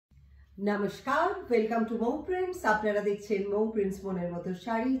নমস্কার, welcome to Mou prints. আপনারা দেখছেন মৌ প্রিন্টস মনের মতো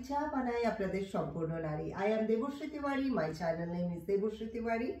শাড়ি, যা বানায় আপনাদের সম্পূর্ণ নারী। I am Devoshri Tiwari. My channel name is Devoshri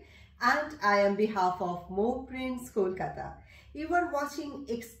Tiwari and I am behalf of Mou Prints Kolkata. You are watching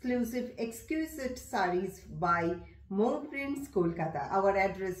exclusive exquisite sarees by Mou Prints Kolkata. Our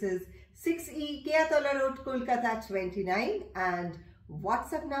address is 6E Keatola Road, Kolkata 29 and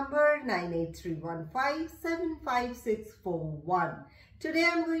WhatsApp number 9831575641. Today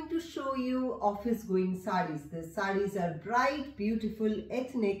I'm going to show you office going sarees. The sarees are bright, beautiful,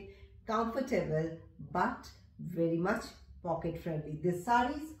 ethnic, comfortable but very much pocket friendly. The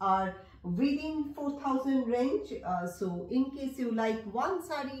sarees are within 4,000 range. So in case you like one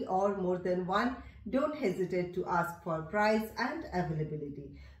saree or more than one, don't hesitate to ask for price and availability.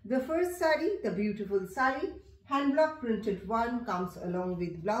 The first saree, the beautiful saree, hand block printed one, comes along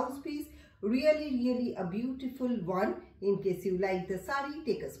with blouse piece. Really a beautiful one. In case you like the saree,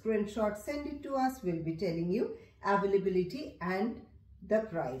 take a screenshot, send it to us. We'll be telling you availability and the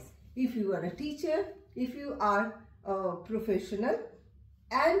price. If you are a teacher, if you are a professional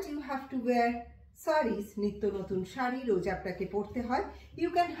and you have to wear sarees, nitto notun shari roz apnake porte hoy, you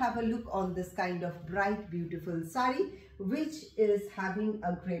can have a look on this kind of bright beautiful saree which is having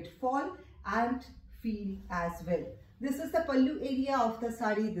a great fall and feel as well. This is the pallu area of the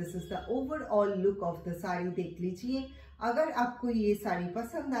saree. This is the overall look of the saree. देख लीजिए. अगर आपको ये साड़ी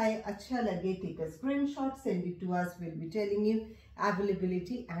पसंद आए, अच्छा लगे, take a screenshot, send it to us. We'll be telling you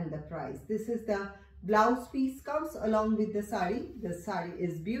availability and the price. This is the blouse piece, comes along with the saree. The saree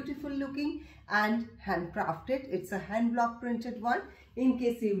is beautiful looking and handcrafted. It's a hand block printed one. In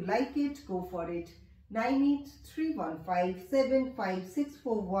case you like it, go for it.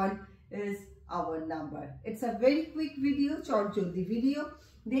 9831575641 is our number. It's a very quick video, short जल्दी video.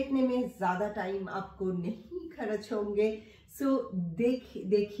 देखने में ज़्यादा time आपको नहीं खर्च होंगे. So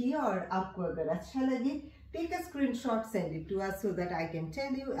देखिए और आपको अगर अच्छा लगे, take a screenshot, send it to us so that I can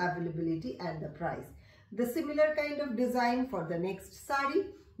tell you availability and the price. The similar kind of design for the next saree.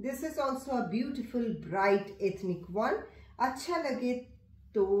 This is also a beautiful bright ethnic one. अच्छा लगे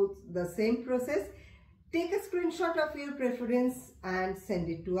तो the same process. Take a screenshot of your preference and send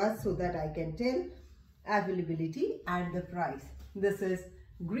it to us so that I can tell availability and the price. This is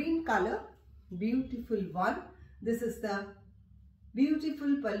green color, beautiful one. This is the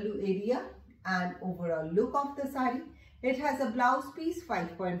beautiful pallu area and overall look of the saree. It has a blouse piece,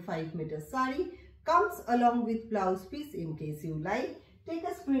 5.5 meter saree, comes along with blouse piece. In case you like, take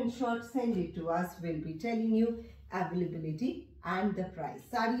a screenshot, send it to us. We'll be telling you availability and the price.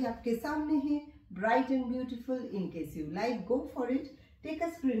 Saree आपके सामने है, bright and beautiful. In case you like, go for it. Take a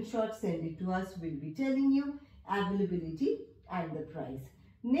screenshot, send it to us. We'll be telling you availability and the price.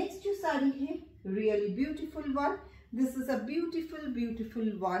 Next जो साड़ी है, really beautiful one. This is a beautiful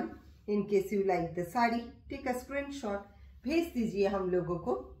one. In case you like the saree, take a screenshot, भेज दीजिए हम लोगों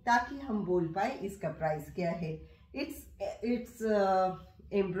को ताकि हम बोल पाए इसका प्राइस क्या है. It's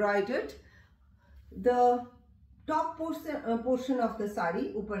embroidered. The top portion of the sari,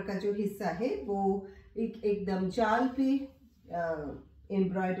 ऊपर का जो हिस्सा है वो एकदम जाल पे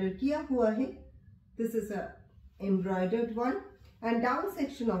एम्ब्रॉयडर किया हुआ है. This is a embroidered one and down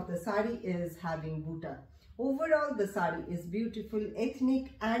section of the sari is having Buta. Overall the sari is beautiful, ethnic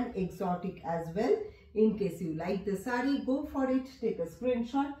and exotic as well. In case you like the sari, go for it, take a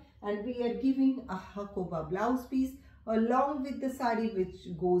screenshot and we are giving a Hakoba blouse piece along with the saree which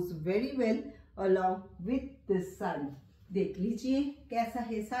goes very well along with this saree. देख लीजिए कैसा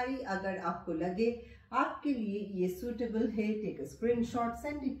है साड़ी. अगर आपको लगे आपके लिए ये suitable है, take a screenshot,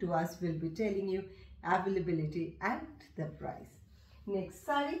 send it to us. We'll be telling you availability and the price. Next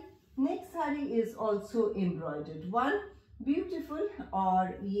saree is also embroidered one, beautiful. और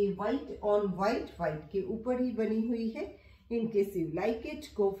ये white on white के ऊपर ही बनी हुई है. In case you like it,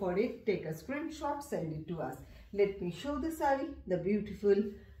 go for it, take a screenshot, send it to us. Let me show the saree. The beautiful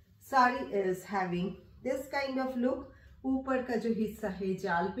saree is having this kind of look. ऊपर का जो हिस्सा है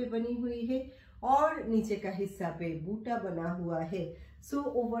जाल पे बनी हुई है और नीचे का हिस्सा पे बूटा बना हुआ है. So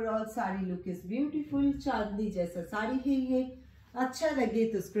overall saree look is beautiful. चांदनी जैसा साड़ी है ये. अच्छा लगे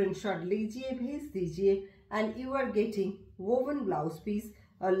तो स्क्रीनशॉट लीजिए, भेज दीजिए and you are getting woven blouse piece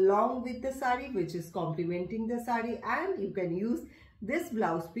along with the saree which is complementing the saree, and you can use this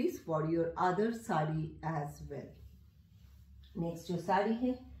blouse piece for your other saree as well. Next जो साड़ी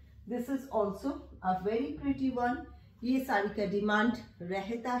है, this is also a very pretty one. ये साड़ी का demand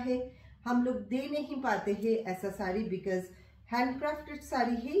रहता है, हम लोग दे नहीं पाते हैं ऐसा साड़ी बिकॉज हैंडक्राफ्टेड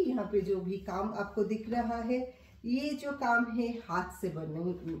साड़ी है. यहाँ पे जो भी काम आपको दिख रहा है, ये जो काम है हाथ से बनी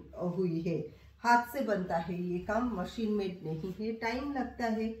हुई है, हाथ से बनता है ये काम, मशीन मेड नहीं है, टाइम लगता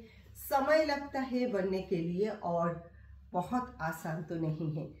है. समय लगता है बनने के लिए और बहुत आसान तो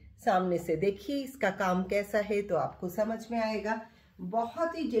नहीं है। सामने से देखिए इसका काम कैसा है तो आपको समझ में आएगा।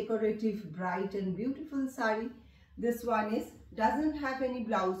 बहुत ही decorative, bright and beautiful sari. This one is doesn't have any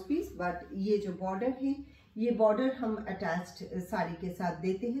blouse piece, but ये जो बॉर्डर है, ये बॉर्डर हम अटैच्ड साड़ी के साथ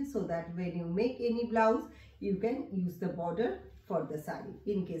देते हैं so that when you make any blouse you can use the border for the saree.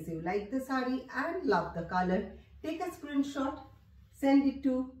 In case you like the saree and love the color, take a screenshot, send it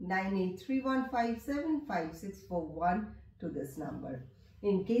to 9831575641 to this number.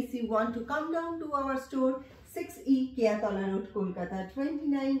 In case you want to come down to our store, 6E Keatala Road, Kolkata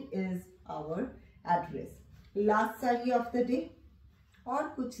 29 is our address. Last saree of the day. और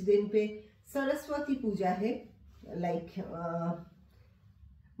कुछ दिन पे सरस्वती पूजा है,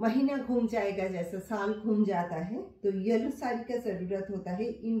 महीना घूम जाएगा, जैसा साल घूम जाता है, तो येलो साड़ी का जरूरत होता है।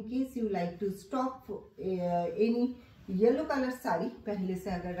 In case you like to stock any yellow colour sari पहले से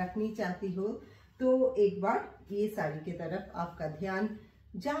अगर रखनी चाहती हो तो एक बार ये साड़ी की तरफ आपका ध्यान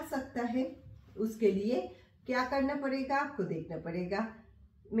जा सकता है। उसके लिए क्या करना पड़ेगा, आपको देखना पड़ेगा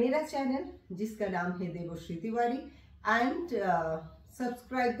मेरा चैनल जिसका नाम है Devshri Tiwari, and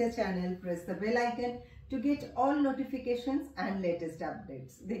subscribe the channel, press the bell icon to get all notifications and latest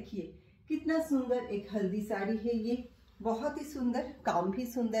updates. देखिए कितना सुंदर एक हल्दी साड़ी है ये, बहुत ही सुंदर, काम भी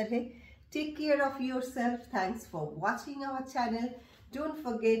सुंदर है। Take care of yourself. Thanks for watching our channel. Don't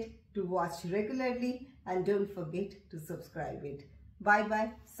forget to watch regularly and don't forget to subscribe it. Bye bye.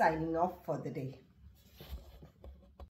 Signing off for the day.